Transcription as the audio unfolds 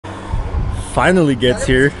finally gets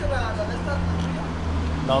here.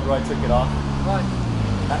 No, bro, I took it off.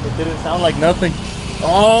 It didn't sound like nothing.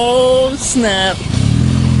 Oh, snap.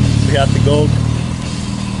 We have to go.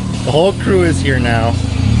 The whole crew is here now.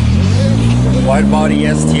 Wide body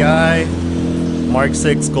STI, Mark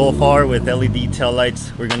 6 Golf R with LED tail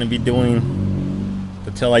lights. We're gonna be doing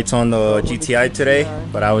the tail lights on the GTI today,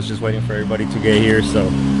 but I was just waiting for everybody to get here, so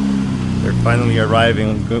they're finally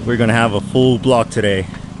arriving. We're gonna have a full block today.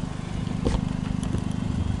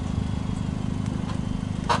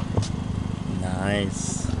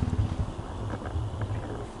 Nice.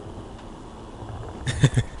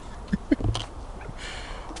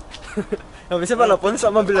 A mí se me la pones,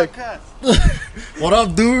 I'm gonna be like, What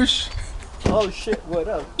up, douche? oh shit, what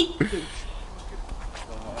up?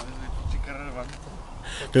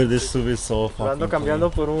 Dude, this sub is so fucking Ando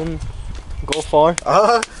cambiando por un Golf R.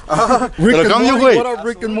 Rick and cambio, Morty, güey. what up,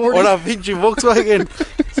 Rick and Morty? Ahora pinche Volkswagen.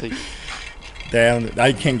 Damn,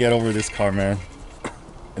 I can't get over this car, man.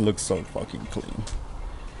 It looks so fucking clean.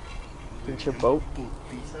 Pinche boat.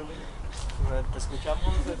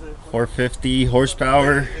 450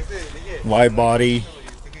 horsepower, wide body,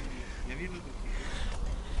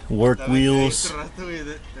 work wheels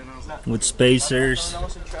with spacers. He's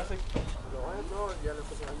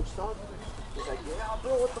like, yeah,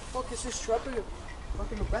 bro, what the fuck is this traffic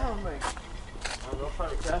fucking about, man?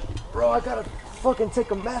 Bro, I gotta fucking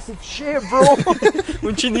take a massive shit, bro.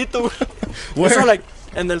 Un chinito. Where? So like,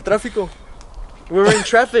 en el tráfico. We were in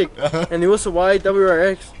traffic, and it was a white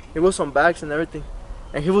WRX. It was on backs and everything.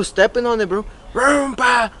 And he was stepping on it, bro.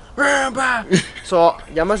 Rumba, rumba. So,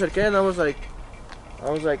 ya me acerqué and I was like,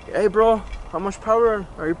 hey, bro, how much power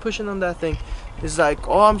are you pushing on that thing? He's like,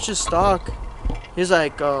 oh, I'm just stock. He's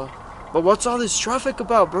like, but what's all this traffic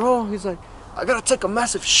about, bro? He's like, I gotta take a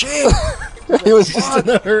massive shit. Like, He was just in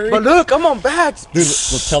a hurry. but look, I'm on backs. Dude,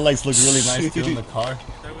 the tail lights look really nice too in the car.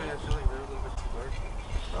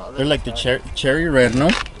 They're like the cherry red, no?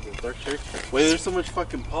 Dark cherry. Wait, there's so much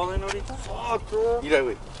fucking pollen ahorita. Fuck, bro. Mira,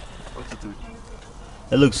 güey.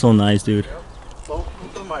 It looks so nice, dude. Todo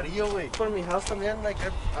puto amarillo, güey. Por mi house también, like,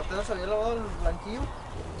 apenas había lavado el blanquillo.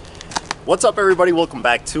 What's up, everybody? Welcome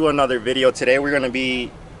back to another video. Today we're going to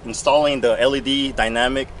be installing the LED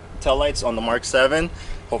dynamic taillights on the Mark 7.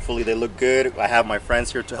 Hopefully they look good. I have my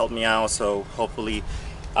friends here to help me out, so hopefully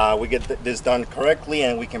we get this done correctly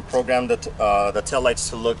and we can program the taillights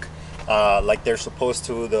to look like they're supposed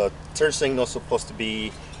to. The turn signal is supposed to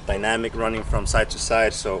be dynamic, running from side to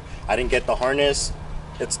side. So I didn't get the harness.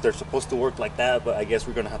 They're supposed to work like that, but I guess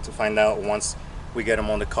we're gonna have to find out once we get them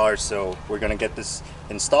on the car. So we're gonna get this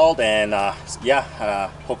installed, and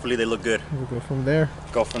hopefully they look good. We'll go from there.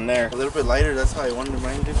 Go from there. A little bit lighter, that's how I wanted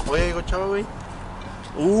mine to. Oye, go chava, güey.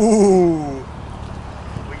 Ooh,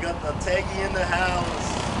 we got the Taggy in the house.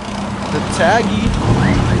 The Taggy.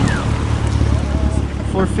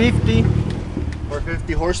 450.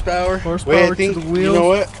 450 horsepower. Horsepower Wait, I think, to the wheels. you know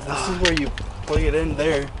what? This is where you plug it in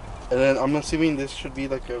there. And then I'm assuming this should be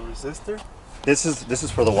like a resistor. This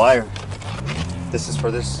is for the wire. This is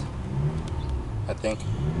for this, I think.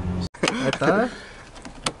 Ahí está.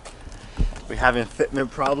 We're having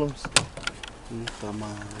fitment problems.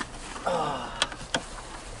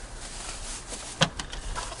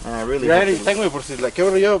 Really. Ya, anything, güey, por si la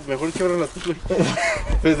quebro yo, mejor quebro la tú, güey.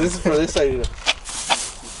 But this is for this side, you know.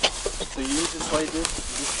 So you need to slide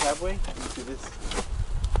this tab way into this.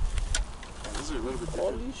 And this is a little bit different.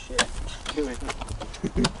 Holy shit. Okay, wait.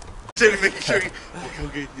 Just making sure you...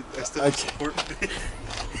 Okay, I still have support.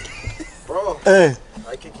 Bro, Hey.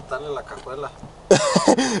 hay que quitarle la cajuela.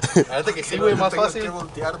 Fíjate que sí, güey, más fácil. Tengo que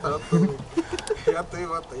voltear tanto, güey. Ya estoy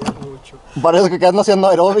batallando mucho. Parece que andan haciendo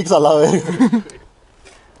aerobics a la vez.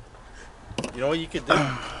 You know what you could do?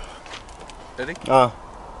 Ready? Ah.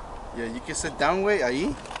 Yeah, you can sit down way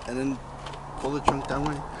ahí, and then pull the trunk down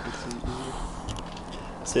way.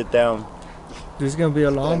 Sit down. This is gonna be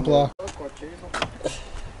a long block.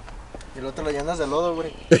 Y el otro lo llenas de lodo,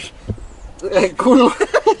 güey. Cool.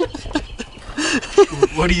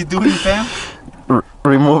 What are you doing, fam?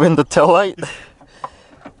 Removing the tail light.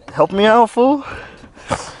 Help me out, fool.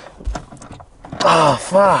 Oh,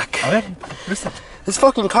 fuck. A ver, listen. This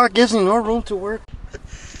fucking car gives me no room to work.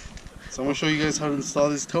 So I'm gonna show you guys how to install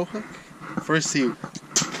this tow hook. First, you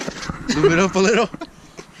move it up a little.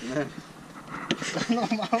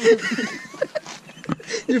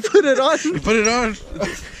 You put it on. You put it on.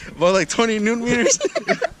 About like 20 newton meters.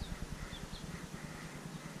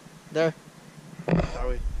 There. That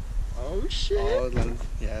way. Oh shit. Oh,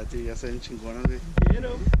 yeah, dude, ya se ven chingonas, güey.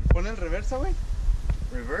 Pon el reversa, güey.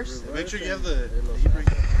 Reverse? Make sure you have the e-brake.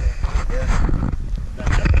 Yeah.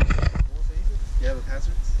 Yeah, the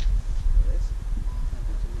hazards.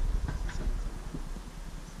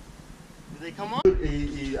 They come on.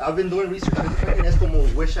 Y I've been doing research on this fucking, es como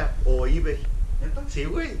Wisha o eBay. Sí,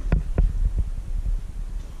 güey.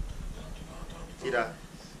 Mira.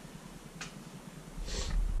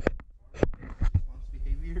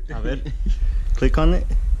 A ver. Click on it.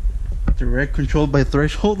 Direct controlled by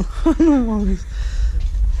threshold.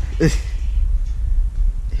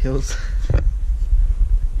 Hills.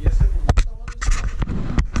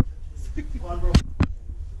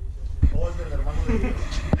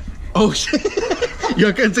 Oh shit. Yo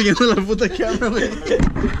acá enseñando la puta cámara, güey.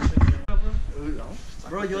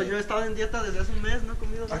 Bro, yo he estado en dieta desde hace un mes, no he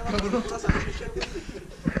comido nada.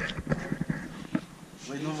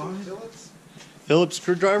 Wait, no mames. Phillips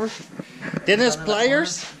screwdriver. ¿Tienes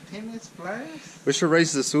pliers? ¿Tienes pliers? We should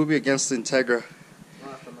race the Subi against the Integra.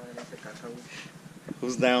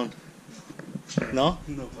 Who's down? No?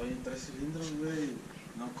 No. Oye, en 3 cilindros, güey.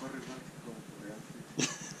 No corre igual que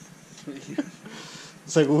como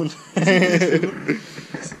Según.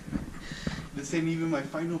 This ain't even my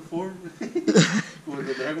final form. Como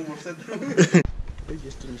the Dragon Ball Z. Oye,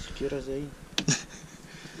 esto ni siquiera es de ahí.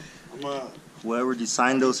 Whoever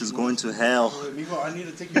designed those is going to hell. Amigo, I need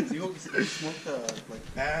to take your deal because I smoked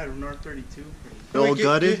like bad un R32. All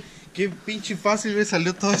gutted? Qué pinche fácil, güey,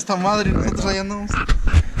 salió toda esta madre y nosotros allá andamos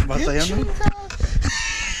batallando.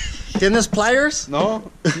 ¿Tienes pliers?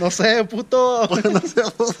 No, no sé, puto.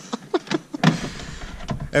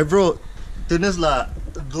 Hey bro, ¿tienes la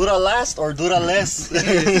dura last or dura less? Yeah,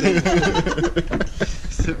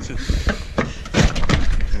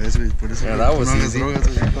 that was easy.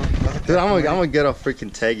 Dude, I'm gonna get a freaking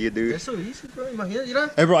tag you, dude. Eso easy, bro. Imagínate, mira.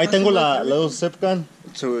 Hey bro, ahí tengo la little zip gun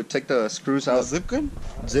to take the screws out. Zip gun?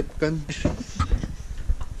 Zip gun.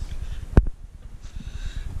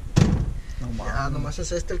 Ya, nomás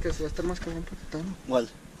es este el que se va a estar más cabrón para quitar. ¿Cuál?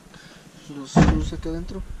 Los screws acá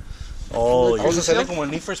adentro. Oh, Vamos a hacerle como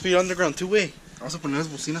Need for Speed Underground 2, güey. Vamos a poner las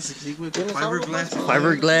bocinas así, güey, con fiberglass.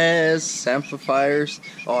 Fiberglass, amplifiers.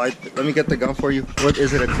 Oh, let me get the gun for you. What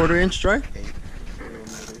is it? A 1/4 inch drive?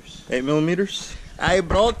 8 millimeters. I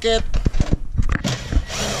broke it.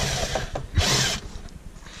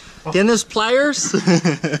 ¿Tienes pliers?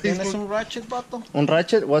 ¿Tienes un ratchet, vato? Un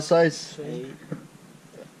ratchet? What size?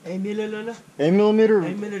 8 mililiters. 8 millimeter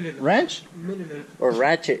 8 mililiters. wrench? Mililiters. Or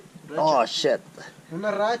ratchet? Oh shit. Una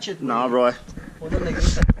ratchet. Nah, bro. Una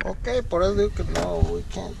negrita. Ok, por eso digo que no, we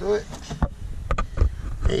can't do it.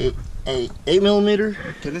 8 millimeter.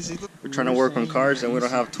 ¿Qué necesito? We're trying to work on cars and we don't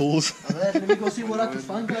have tools. A ver, let me go see what I can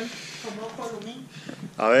find, guys. Come on, follow me.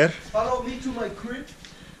 A ver. Follow me to my crib.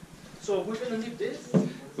 So we're gonna need this.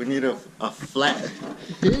 We need a flat.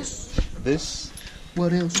 This.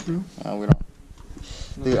 What else, bro? We don't.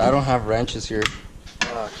 Dude, I don't have wrenches here.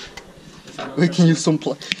 We can use some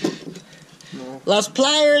No. Las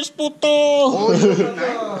pliers, puto!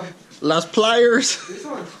 Las pliers. This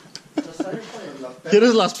one.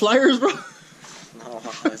 ¿Quieres las pliers, bro? No,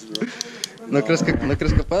 jamás, bro. ¿No crees que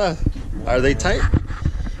puedas? Are they tight?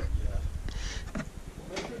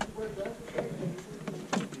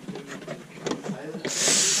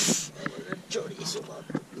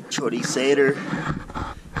 Chorizator.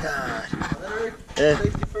 God.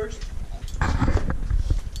 Safety first.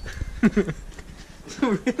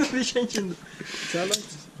 We're gonna be changing the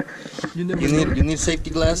taillights. You need safety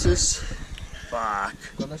glasses. Fuck.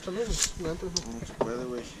 Con esto no, no entras, no. No se puede,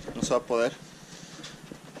 güey. No se va a poder.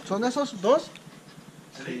 ¿Son esos dos?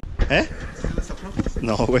 ¿Eh? ¿Sí las aflojas?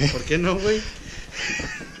 No, güey. ¿Por qué no, güey?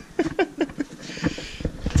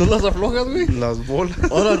 ¿Tú las aflojas, güey? Las bolas.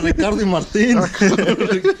 Ahora Ricardo y Martín.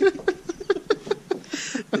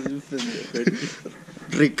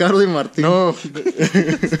 Ricardo y Martín. No.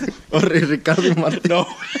 Ricardo y Martín. No.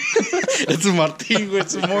 Es Martín, güey.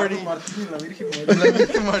 Es Morty. Martín y la Virgen La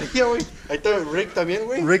Virgen María, güey. Ahí está Rick también,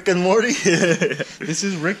 güey. Rick and Morty. This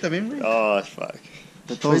is Rick también, güey. Oh, fuck.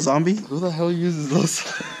 The tall zombie. Who the hell uses those?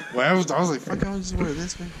 Well, I was like, fuck, I'll just wear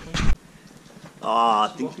this, man.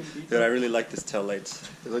 Oh, dude, I really like these taillights.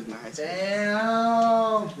 They look nice.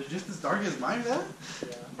 Damn! They're just as dark as mine, man.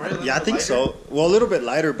 Yeah, I think so. Well, a little bit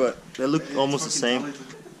lighter, but they look almost the same.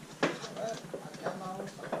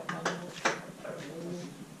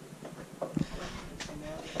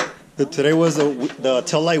 Today was the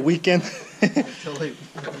tail light weekend.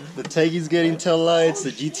 The Taggy's getting tail lights. The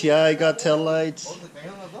GTI got tail lights.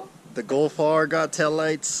 The Golf R got tail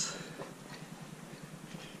lights.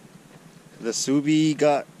 The Subi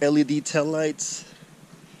got LED tail lights.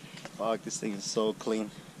 Fuck, this thing is so clean.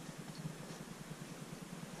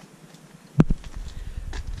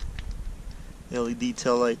 LED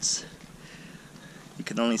tail lights. You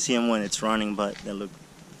can only see them when it's running, but they look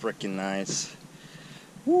freaking nice.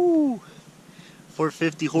 Woo!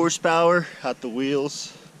 450 horsepower at the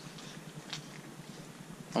wheels.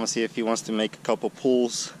 I'm gonna see if he wants to make a couple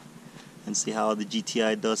pulls and see how the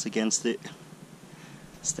GTI does against it.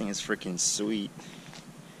 This thing is freaking sweet.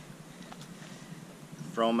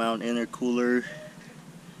 Front mount intercooler,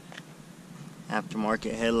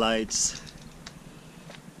 aftermarket headlights,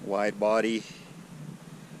 wide body,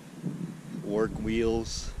 work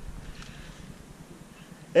wheels.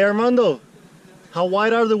 Hey Armando, how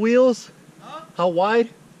wide are the wheels? Huh? How wide?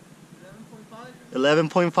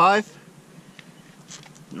 11.5. 11.5?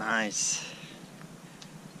 Nice.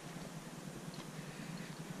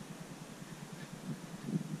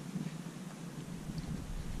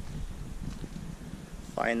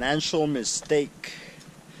 Financial mistake.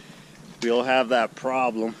 We all have that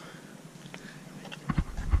problem.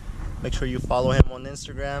 Make sure you follow him on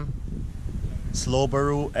Instagram.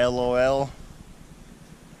 SalJr LOL.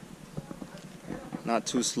 Not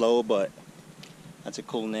too slow, but that's a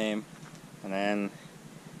cool name. And then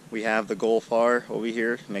we have the Golf R over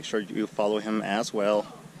here. Make sure you follow him as well.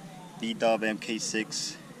 B-Dub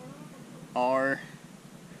MK7 R.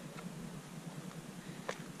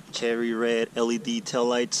 Cherry red LED tail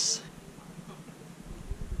lights.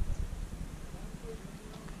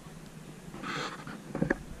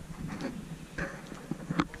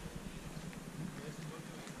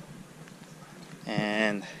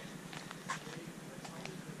 And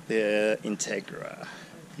the Integra.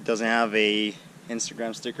 He doesn't have a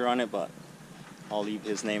Instagram sticker on it, but I'll leave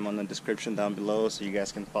his name on the description down below so you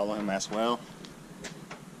guys can follow him as well.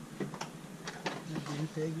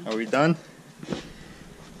 Are we done?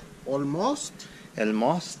 Almost.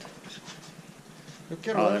 Almost. Yo Oh,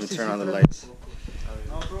 quiero let ver me si turn sí on the trae- lights.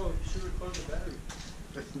 No, bro, you should record the battery.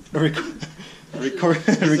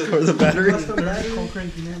 Record the battery.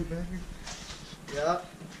 Yeah.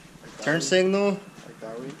 Turn signal. Like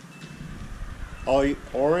that way. Oh,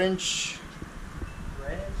 orange.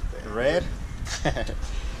 Red. Red.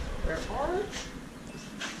 They're orange?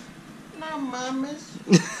 No mames.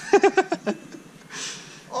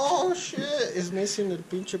 Oh shit, es missing el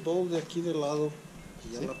pinche bowl de aquí del lado.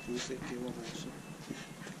 Ya ¿Sí? la puse, qué baboso.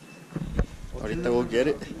 Ahorita we'll get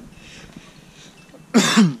it.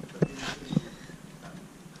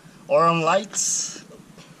 Orange lights.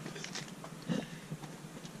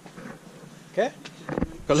 ¿Qué?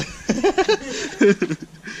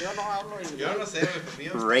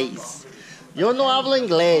 Race. Yo no hablo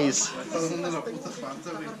inglés.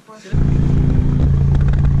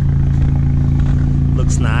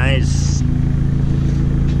 Looks nice.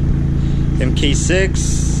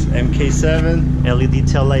 MK6, MK7, LED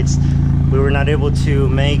tail lights. We were not able to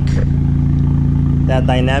make that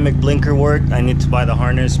dynamic blinker work. I need to buy the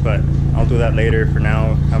harness, but I'll do that later. For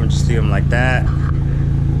now, I'm gonna just do them like that.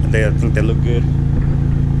 I think they look good.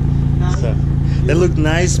 So, they look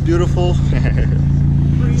nice, beautiful.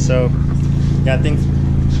 So, yeah, I think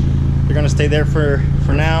they're gonna stay there for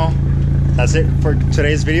now. That's it for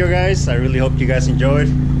today's video, guys. I really hope you guys enjoyed,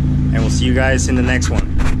 and we'll see you guys in the next one.